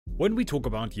When we talk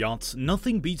about yachts,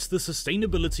 nothing beats the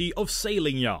sustainability of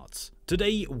sailing yachts.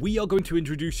 Today, we are going to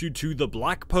introduce you to the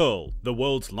Black Pearl, the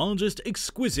world's largest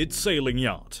exquisite sailing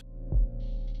yacht.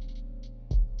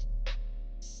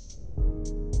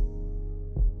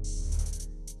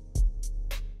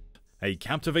 A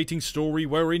captivating story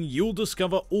wherein you'll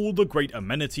discover all the great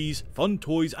amenities, fun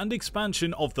toys, and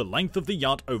expansion of the length of the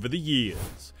yacht over the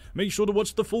years. Make sure to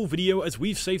watch the full video as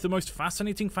we've saved the most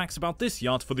fascinating facts about this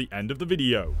yacht for the end of the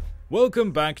video.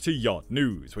 Welcome back to Yacht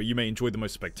News, where you may enjoy the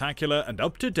most spectacular and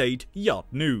up-to-date yacht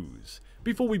news.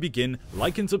 Before we begin,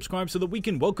 like and subscribe so that we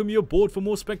can welcome you aboard for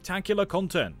more spectacular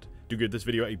content. Do give this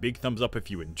video a big thumbs up if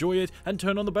you enjoy it, and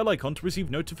turn on the bell icon to receive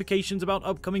notifications about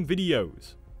upcoming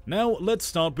videos. Now, let's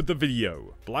start with the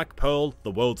video. Black Pearl,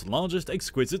 the world's largest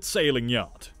exquisite sailing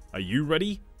yacht. Are you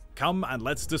ready? Come and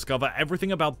let's discover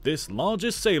everything about this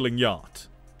largest sailing yacht.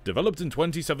 Developed in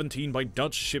 2017 by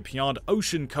Dutch shipyard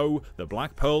Oceanco, the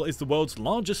Black Pearl is the world's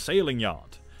largest sailing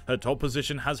yacht. Her top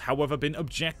position has however been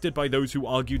objected by those who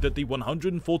argue that the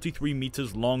 143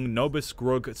 meters long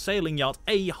Nobiskrug sailing yacht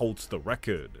A holds the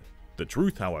record. The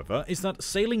truth, however, is that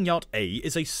Sailing Yacht A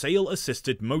is a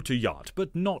sail-assisted motor yacht,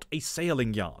 but not a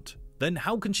sailing yacht. Then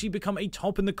how can she become a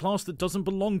top in the class that doesn't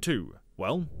belong to?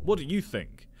 Well, what do you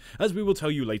think? As we will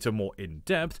tell you later more in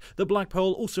depth, the Black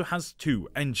Pearl also has 2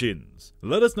 engines.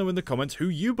 Let us know in the comments who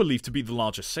you believe to be the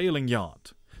largest sailing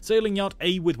yacht. Sailing Yacht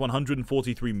A with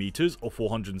 143 meters or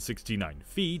 469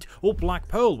 feet, or Black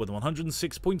Pearl with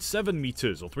 106.7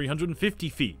 meters or 350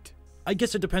 feet. I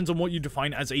guess it depends on what you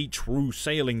define as a true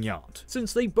sailing yacht.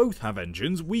 Since they both have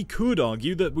engines, we could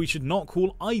argue that we should not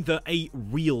call either a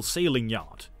real sailing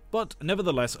yacht. But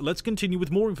nevertheless, let's continue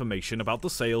with more information about the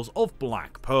sails of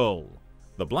Black Pearl.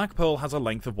 The Black Pearl has a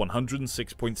length of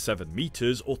 106.7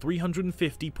 meters or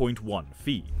 350.1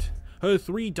 feet. Her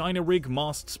 3 dyno rig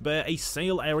masts bear a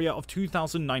sail area of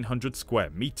 2,900 square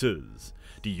meters.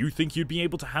 Do you think you'd be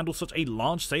able to handle such a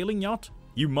large sailing yacht?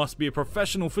 You must be a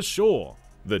professional for sure.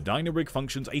 The dyno rig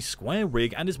functions a square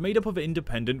rig and is made up of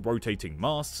independent rotating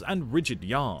masts and rigid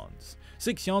yards.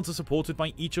 6 yards are supported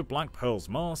by each of Black Pearl's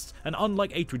masts, and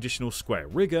unlike a traditional square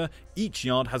rigger, each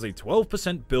yard has a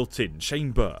 12% built-in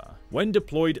chamber. When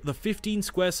deployed, the 15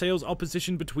 square sails are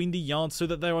positioned between the yards so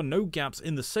that there are no gaps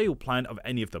in the sail plan of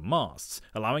any of the masts,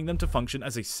 allowing them to function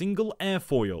as a single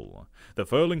airfoil. The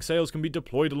furling sails can be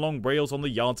deployed along rails on the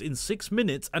yards in 6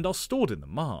 minutes and are stored in the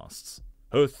masts.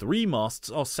 Her 3 masts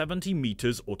are 70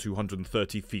 meters or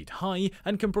 230 feet high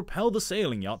and can propel the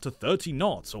sailing yacht to 30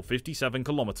 knots or 57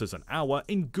 kilometers an hour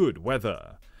in good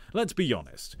weather. Let's be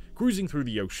honest, cruising through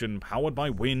the ocean powered by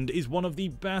wind is one of the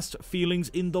best feelings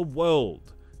in the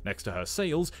world. Next to her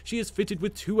sails, she is fitted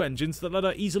with 2 engines that let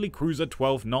her easily cruise at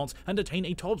 12 knots and attain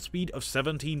a top speed of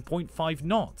 17.5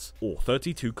 knots or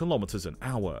 32 kilometers an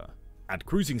hour. At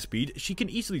cruising speed, she can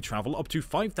easily travel up to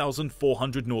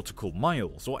 5,400 nautical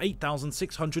miles or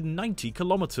 8,690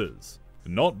 kilometers.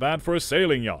 Not bad for a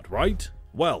sailing yacht, right?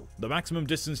 Well, the maximum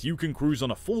distance you can cruise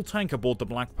on a full tank aboard the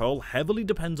Black Pearl heavily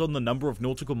depends on the number of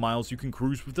nautical miles you can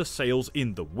cruise with the sails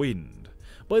in the wind.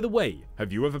 By the way,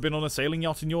 have you ever been on a sailing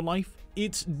yacht in your life?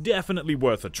 It's definitely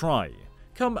worth a try.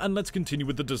 Come and let's continue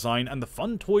with the design and the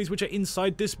fun toys which are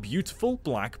inside this beautiful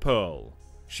Black Pearl.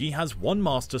 She has 1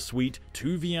 master suite,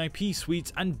 2 VIP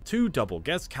suites, and 2 double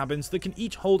guest cabins that can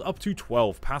each hold up to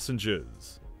 12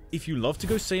 passengers. If you love to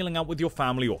go sailing out with your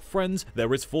family or friends,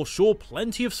 there is for sure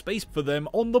plenty of space for them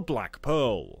on the Black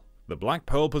Pearl. The Black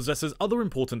Pearl possesses other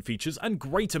important features and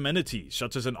great amenities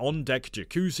such as an on-deck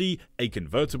jacuzzi, a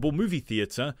convertible movie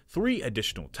theater, 3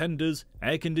 additional tenders,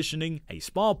 air conditioning, a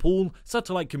spa pool,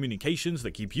 satellite communications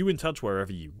that keep you in touch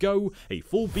wherever you go, a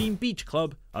full-beam beach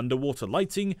club, underwater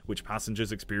lighting, which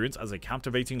passengers experience as a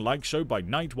captivating light show by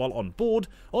night while on board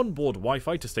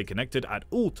Wi-Fi to stay connected at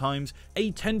all times,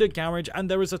 a tender garage, and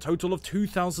there is a total of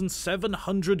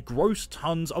 2,700 gross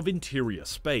tons of interior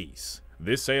space.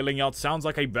 This sailing yacht sounds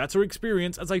like a better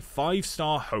experience as a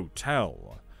 5-star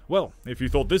hotel. Well, if you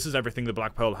thought this is everything the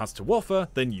Black Pearl has to offer,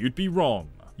 then you'd be wrong.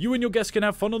 You and your guests can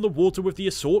have fun on the water with the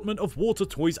assortment of water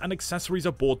toys and accessories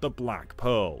aboard the Black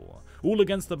Pearl, all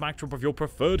against the backdrop of your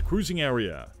preferred cruising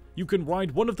area. You can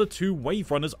ride one of the 2 wave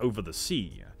runners over the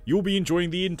sea. You'll be enjoying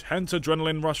the intense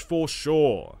adrenaline rush for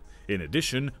sure. In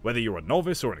addition, whether you're a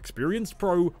novice or an experienced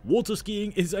pro, water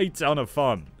skiing is a ton of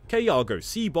fun. Kayago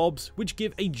sea bobs, which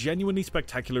give a genuinely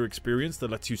spectacular experience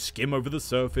that lets you skim over the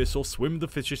surface or swim the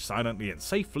fishes silently and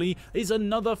safely, is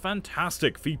another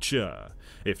fantastic feature.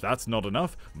 If that's not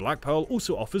enough, Black Pearl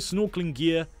also offers snorkeling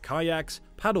gear, kayaks,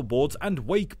 paddleboards, and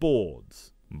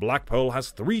wakeboards. Black Pearl has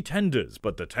 3 tenders,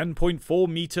 but the 10.4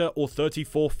 meter or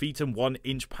 34 feet and 1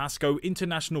 inch Pasco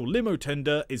International Limo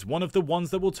tender is one of the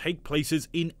ones that will take places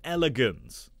in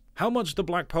elegance. How much the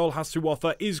Black Pearl has to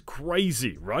offer is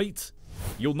crazy, right?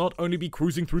 You'll not only be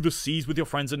cruising through the seas with your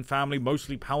friends and family,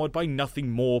 mostly powered by nothing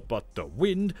more but the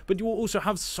wind, but you will also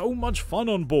have so much fun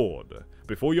on board.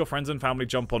 Before your friends and family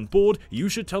jump on board, you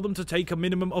should tell them to take a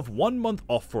minimum of 1 month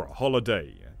off for a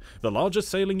holiday. The largest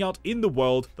sailing yacht in the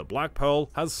world, the Black Pearl,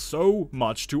 has so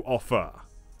much to offer.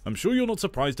 I'm sure you're not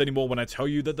surprised anymore when I tell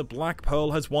you that the Black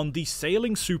Pearl has won the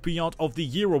Sailing Super Yacht of the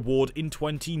Year award in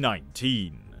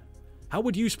 2019. How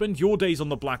would you spend your days on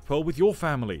the Black Pearl with your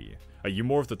family? Are you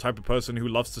more of the type of person who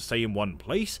loves to stay in one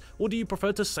place, or do you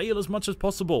prefer to sail as much as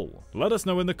possible? Let us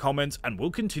know in the comments and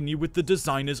we'll continue with the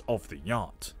designers of the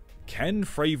yacht. Ken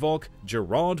Fravock,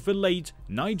 Gerard Velate,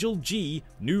 Nigel G,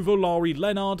 Nuvolari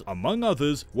Leonard, among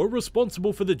others, were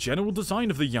responsible for the general design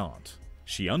of the yacht.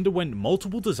 She underwent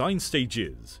multiple design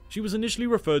stages. She was initially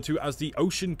referred to as the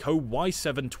Oceanco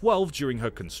Y712 during her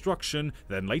construction,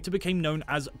 then later became known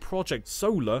as Project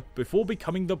Solar before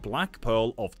becoming the Black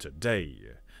Pearl of today.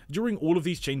 During all of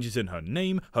these changes in her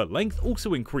name, her length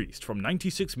also increased from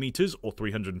 96 meters or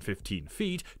 315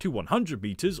 feet to 100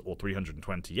 meters or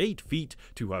 328 feet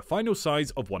to her final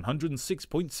size of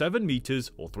 106.7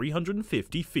 meters or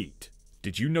 350 feet.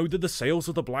 Did you know that the sails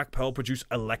of the Black Pearl produce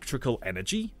electrical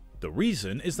energy? The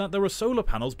reason is that there are solar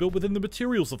panels built within the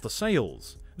materials of the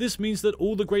sails. This means that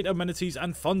all the great amenities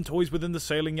and fun toys within the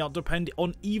sailing yacht depend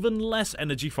on even less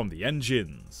energy from the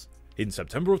engines. In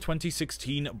September of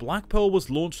 2016, Black Pearl was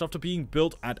launched after being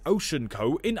built at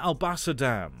Oceanco in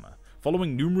Alblasserdam.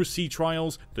 Following numerous sea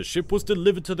trials, the ship was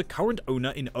delivered to the current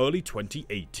owner in early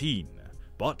 2018.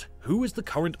 But who is the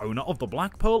current owner of the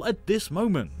Black Pearl at this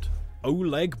moment?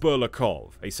 Oleg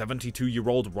Burlakov, a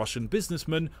 72-year-old Russian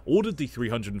businessman, ordered the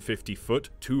 350-foot,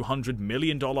 $200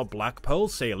 million Black Pearl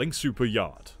sailing super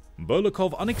yacht.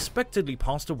 Burlakov unexpectedly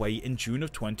passed away in June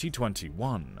of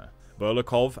 2021.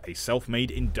 Burlakov, a self-made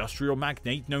industrial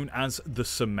magnate known as the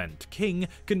Cement King,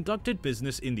 conducted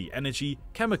business in the energy,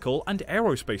 chemical, and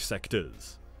aerospace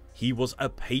sectors. He was a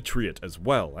patriot as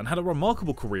well, and had a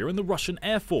remarkable career in the Russian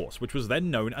Air Force, which was then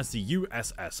known as the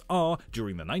USSR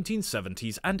during the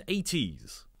 1970s and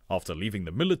 80s. After leaving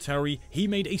the military, he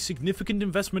made a significant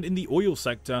investment in the oil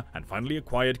sector and finally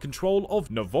acquired control of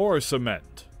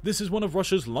Novoroscement. This is one of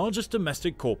Russia's largest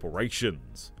domestic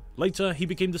corporations. Later, he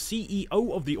became the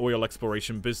CEO of the oil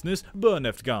exploration business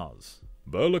Burneftgaz.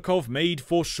 Burlakov made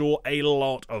for sure a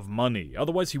lot of money,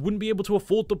 otherwise he wouldn't be able to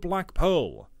afford the Black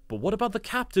Pearl. But what about the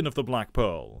captain of the Black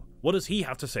Pearl? What does he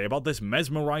have to say about this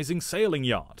mesmerizing sailing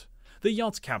yacht? The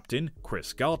yacht's captain,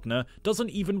 Chris Gartner,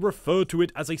 doesn't even refer to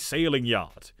it as a sailing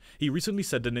yacht. He recently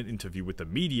said in an interview with the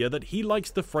media that he likes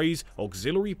the phrase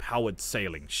auxiliary-powered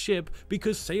sailing ship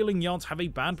because sailing yachts have a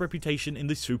bad reputation in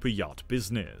the super yacht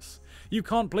business. You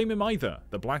can't blame him either.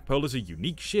 The Black Pearl is a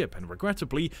unique ship and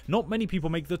regrettably, not many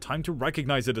people make the time to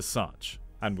recognize it as such.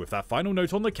 And with that final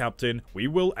note on the captain, we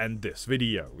will end this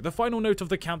video. The final note of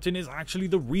the captain is actually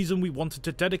the reason we wanted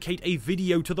to dedicate a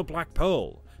video to the Black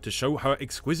Pearl, to show her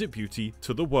exquisite beauty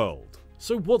to the world.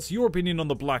 So what's your opinion on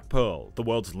the Black Pearl, the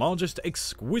world's largest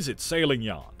exquisite sailing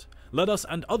yacht? Let us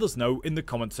and others know in the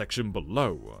comment section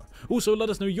below. Also, let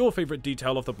us know your favorite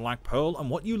detail of the Black Pearl and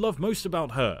what you love most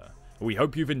about her. We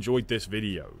hope you've enjoyed this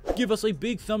video. Give us a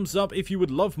big thumbs up if you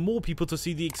would love more people to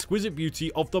see the exquisite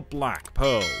beauty of the Black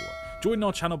Pearl. Join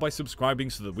our channel by subscribing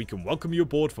so that we can welcome you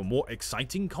aboard for more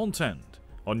exciting content.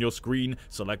 On your screen,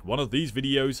 select one of these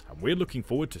videos and we're looking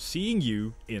forward to seeing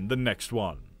you in the next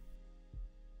one.